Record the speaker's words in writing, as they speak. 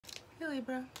Hey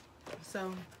Libra.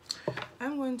 So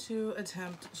I'm going to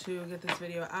attempt to get this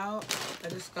video out. I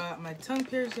just got my tongue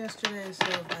pierced yesterday, so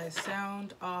if I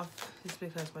sound off, it's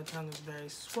because my tongue is very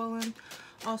swollen.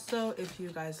 Also, if you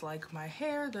guys like my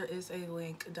hair, there is a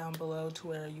link down below to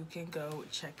where you can go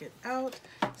check it out.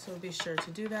 So be sure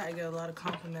to do that. I get a lot of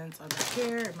compliments on my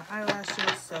hair and my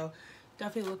eyelashes, so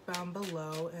definitely look down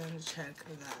below and check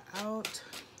that out.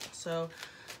 So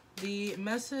the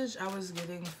message I was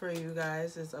getting for you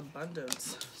guys is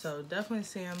abundance. So definitely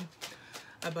seeing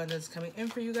abundance coming in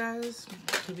for you guys.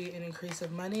 Could be an increase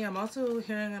of money. I'm also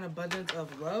hearing an abundance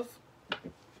of love.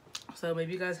 So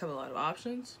maybe you guys have a lot of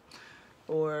options,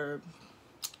 or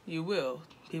you will.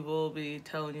 People will be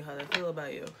telling you how they feel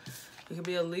about you. You could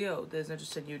be a Leo that's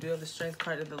interested in you. You do have the Strength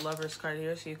card and the Lovers card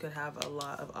here, so you could have a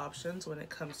lot of options when it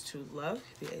comes to love.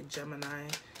 You could be a Gemini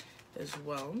as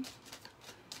well.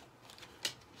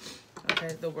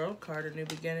 Okay, the World card, a new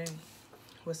beginning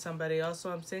with somebody.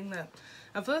 Also, I'm seeing that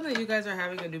I'm feeling that you guys are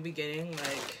having a new beginning.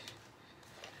 Like,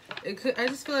 it could, I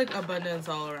just feel like abundance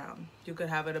all around. You could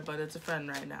have an abundance of friend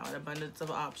right now, an abundance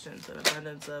of options, an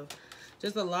abundance of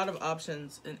just a lot of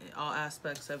options in all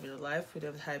aspects of your life. We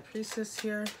have the High Priestess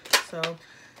here, so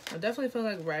I definitely feel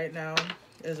like right now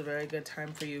is a very good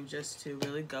time for you just to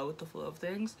really go with the flow of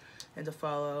things and to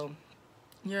follow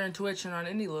your intuition on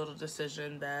any little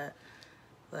decision that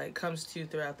comes to you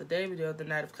throughout the day. We do have the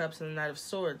Knight of Cups and the Knight of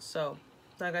Swords. So,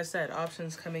 like I said,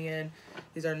 options coming in.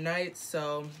 These are knights,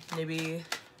 so maybe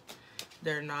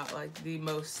they're not like the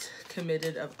most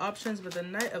committed of options, but the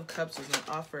Knight of Cups is an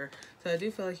offer. So I do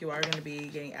feel like you are going to be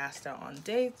getting asked out on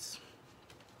dates.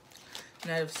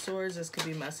 Knight of Swords, this could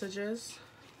be messages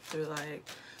through like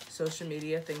social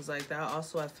media, things like that.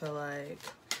 Also, I feel like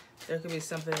there could be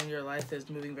something in your life that's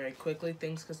moving very quickly.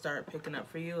 Things could start picking up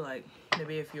for you. Like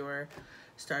maybe if you're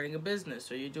starting a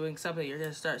business or you're doing something, you're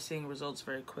going to start seeing results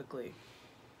very quickly.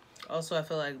 Also, I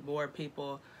feel like more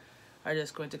people are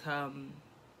just going to come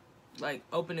like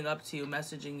opening up to you,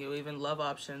 messaging you. Even love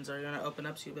options are going to open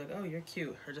up to you, like, oh, you're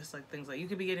cute, or just like things like you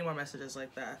could be getting more messages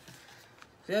like that.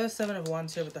 The other Seven of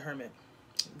Wands here with the Hermit,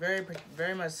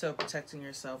 very much so protecting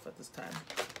yourself at this time.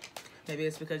 Maybe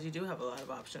it's because you do have a lot of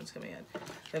options coming in. You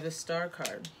have the Star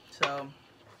card, so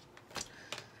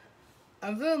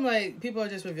I'm feeling like people are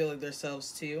just revealing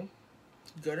themselves to you,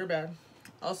 good or bad.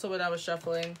 Also, when I was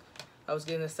shuffling, I was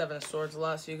getting the Seven of Swords a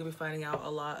lot, so you could be finding out a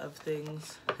lot of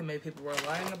things that maybe people were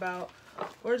lying about,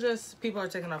 or just people are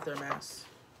taking off their masks.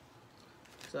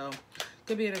 So,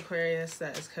 could be an Aquarius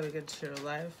that is coming into your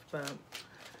life, but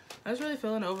I was really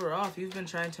feeling overall, if you've been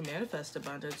trying to manifest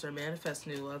abundance or manifest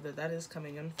new love, that is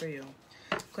coming in for you.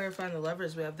 Clarifying the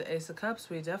Lovers, we have the Ace of Cups.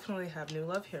 We definitely have new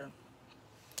love here.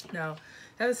 Now,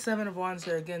 I have the Seven of Wands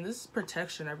here. Again, this is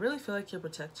protection. I really feel like you're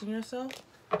protecting yourself.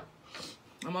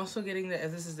 I'm also getting that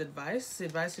as this is advice. The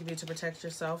advice would be to protect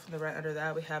yourself. And right under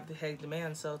that, we have the Hanged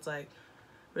Man. So it's like,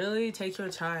 really take your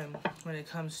time when it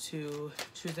comes to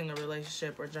choosing a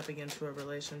relationship or jumping into a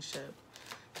relationship.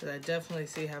 Because I definitely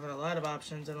see having a lot of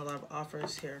options and a lot of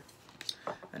offers here.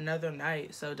 Another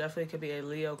Knight. So definitely could be a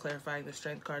Leo. Clarifying the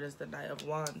Strength card is the Knight of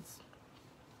Wands.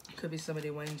 Could be somebody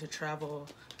wanting to travel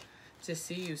to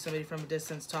see you, somebody from a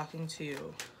distance talking to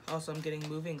you. Also, I'm getting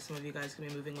moving. Some of you guys can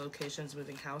be moving locations,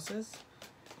 moving houses.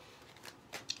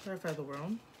 Clarify the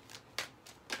World.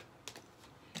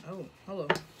 Oh, hello.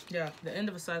 Yeah, the end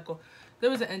of a cycle. There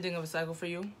was an ending of a cycle for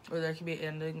you, or there could be an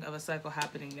ending of a cycle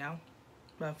happening now.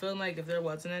 But I'm feeling like if there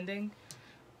was an ending,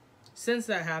 since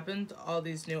that happened, all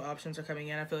these new options are coming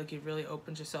in. I feel like you've really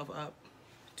opened yourself up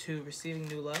to receiving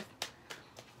new love.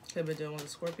 Could have been dealing with a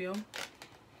Scorpio.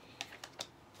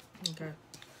 Okay.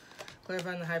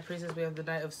 Clarifying the High Priestess, we have the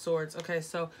Knight of Swords. Okay,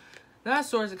 so the Knight of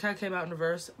Swords, it kind of came out in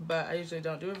reverse, but I usually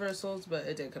don't do reversals, but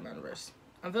it did come out in reverse.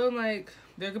 I'm feeling like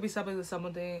there could be something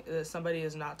that somebody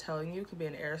is not telling you. It could be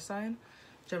an air sign,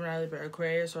 Gemini, Libra,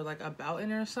 Aquarius, or like about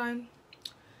an air sign.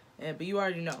 But you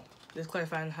already know. Just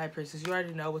clarifying the High Priestess, you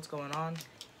already know what's going on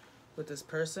with this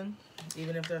person,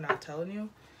 even if they're not telling you.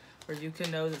 Or you can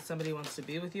know that somebody wants to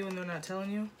be with you and they're not telling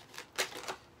you.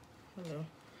 Hello.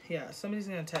 Yeah, somebody's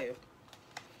going to tell you.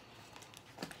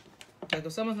 Like,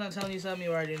 if someone's not telling you something,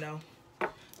 you already know.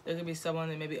 There could be someone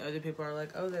that maybe other people are like,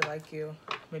 oh, they like you.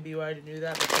 Maybe you already knew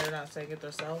that, but they're not saying it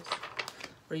themselves.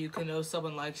 Or you can know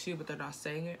someone likes you, but they're not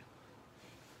saying it.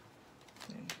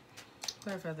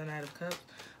 Clarify the Knight of Cups.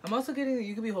 I'm also getting that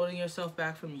you could be holding yourself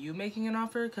back from you making an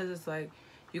offer, because it's like,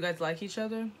 you guys like each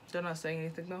other. They're not saying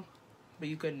anything, though. But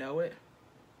you could know it.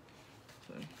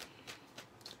 So,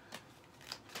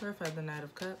 clarify the Knight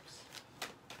of Cups.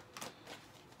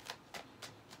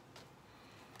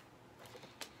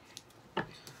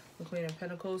 The Queen of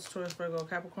Pentacles, Taurus, Virgo,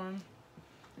 Capricorn.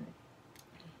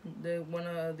 One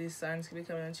of these signs could be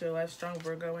coming into your life. Strong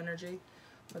Virgo energy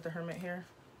with the Hermit here.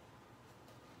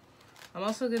 I'm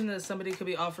also getting that somebody could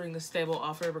be offering a stable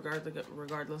offer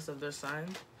regardless of their sign.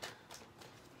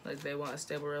 Like they want a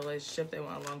stable relationship. They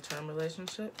want a long-term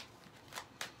relationship.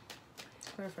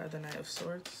 Clarify the Knight of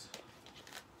Swords.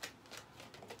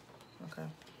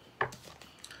 Okay.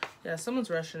 Yeah, someone's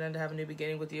rushing in to have a new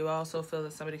beginning with you. I also feel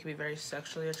that somebody could be very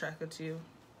sexually attracted to you.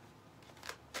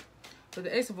 With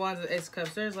the Ace of Wands and the Ace of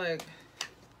Cups, there's like...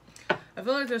 I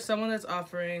feel like there's someone that's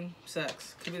offering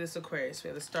sex. Could be this Aquarius. We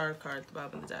have the Star card at the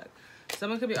bottom of the deck.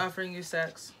 Someone could be offering you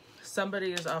sex.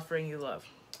 Somebody is offering you love.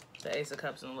 The Ace of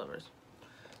Cups and the Lovers.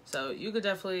 So you could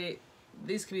definitely...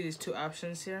 These could be these two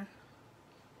options here.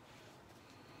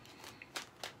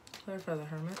 Clarify the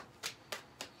Hermit.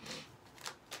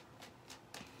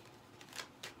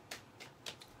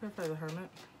 Clarify the Hermit.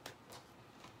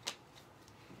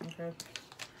 Okay.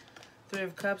 Three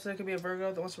of Cups. There could be a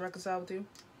Virgo that wants to reconcile with you.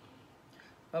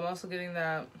 I'm also getting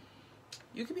that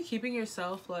you could be keeping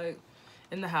yourself like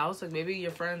in the house. Like maybe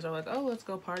your friends are like, oh, let's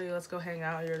go party, let's go hang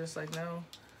out. You're just like, no.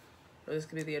 Or this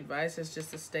could be the advice is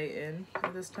just to stay in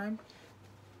at this time.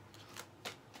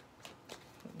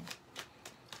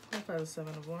 Clarify the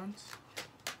Seven of Wands.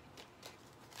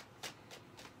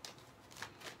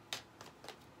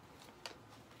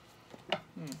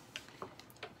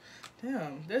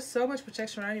 Damn, there's so much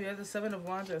protection around you. You have the Seven of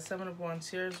Wands, the Seven of Wands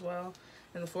here as well.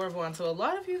 And the Four of Wands. So a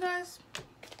lot of you guys,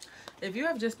 if you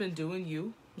have just been doing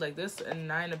you, like this and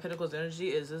Nine of Pentacles energy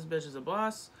is this bitch is a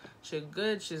boss. She's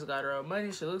good. She's got her own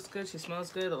money. She looks good. She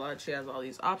smells good. She has all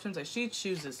these options. Like she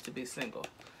chooses to be single.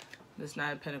 This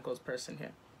Nine of Pentacles person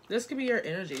here. This could be your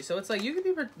energy. So it's like you could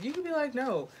be like,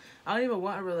 no, I don't even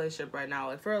want a relationship right now.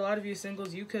 Like for a lot of you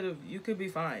singles, you could be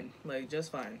fine. Like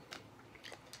just fine.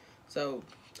 So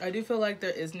I do feel like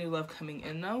there is new love coming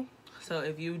in though. So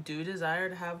if you do desire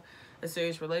to have a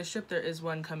serious relationship, there is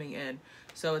one coming in.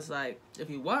 So it's like if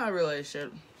you want a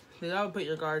relationship, then I would put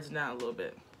your guards down a little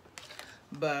bit.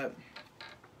 But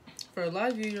for a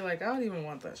lot of you, you're like, I don't even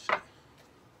want that shit.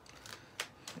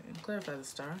 And clarify the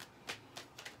Star.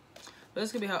 But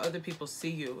this could be how other people see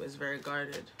you is very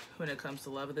guarded when it comes to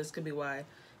love. This could be why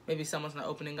maybe someone's not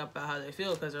opening up about how they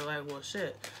feel because they're like, well,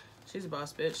 shit, she's a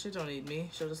boss bitch. She don't need me.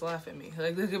 She'll just laugh at me.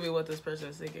 Like, this could be what this person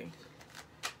is thinking.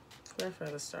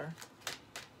 Clarify the Star.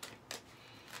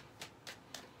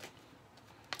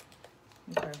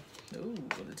 Okay. Ooh,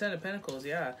 the Ten of Pentacles,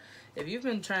 yeah. If you've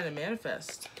been trying to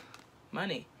manifest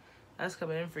money, that's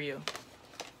coming in for you.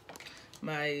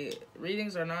 My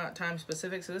readings are not time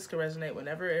specific, so this could resonate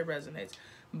whenever it resonates.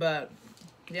 But,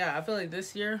 yeah, I feel like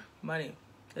this year, money.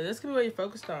 This could be what you're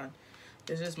focused on.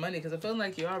 It's just money, because I feel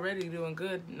like you're already doing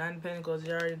good. Nine of Pentacles,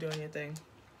 you're already doing your thing.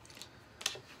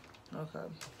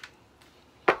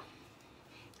 Okay.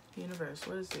 Universe,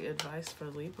 what is the advice for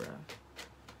Libra?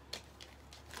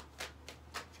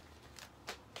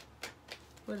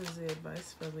 What is the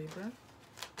advice for Libra?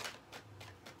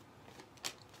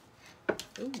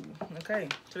 Ooh, okay.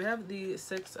 So we have the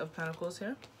Six of Pentacles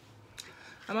here.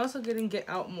 I'm also getting get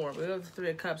out more. We have the Three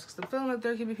of Cups because I'm feeling like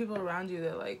there could be people around you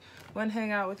that like want to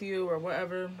hang out with you or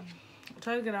whatever.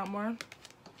 Try to get out more.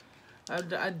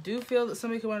 I do feel that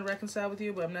somebody could want to reconcile with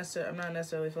you, but I'm not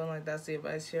necessarily feeling like that's the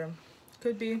advice here.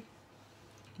 Could be,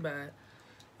 but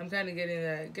I'm kind of getting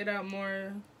that get out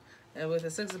more. And with the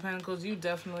Six of Pentacles, you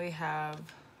definitely have...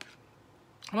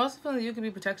 I'm also feeling that you could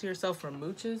be protecting yourself from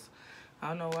mooches. I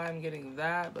don't know why I'm getting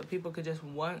that, but people could just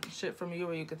want shit from you,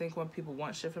 or you could think when people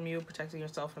want shit from you, protecting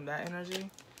yourself from that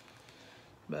energy.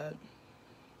 But,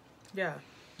 yeah.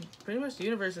 Pretty much the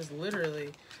universe is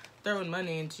literally throwing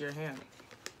money into your hand.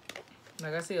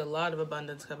 Like, I see a lot of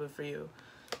abundance coming for you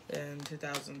in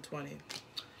 2020.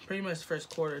 Pretty much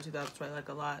first quarter of 2020, like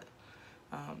a lot.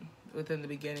 Within the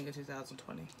beginning of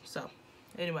 2020. So,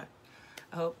 anyway,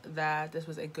 I hope that this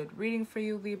was a good reading for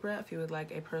you, Libra. If you would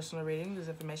like a personal reading, there's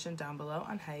information down below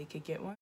on how you could get one.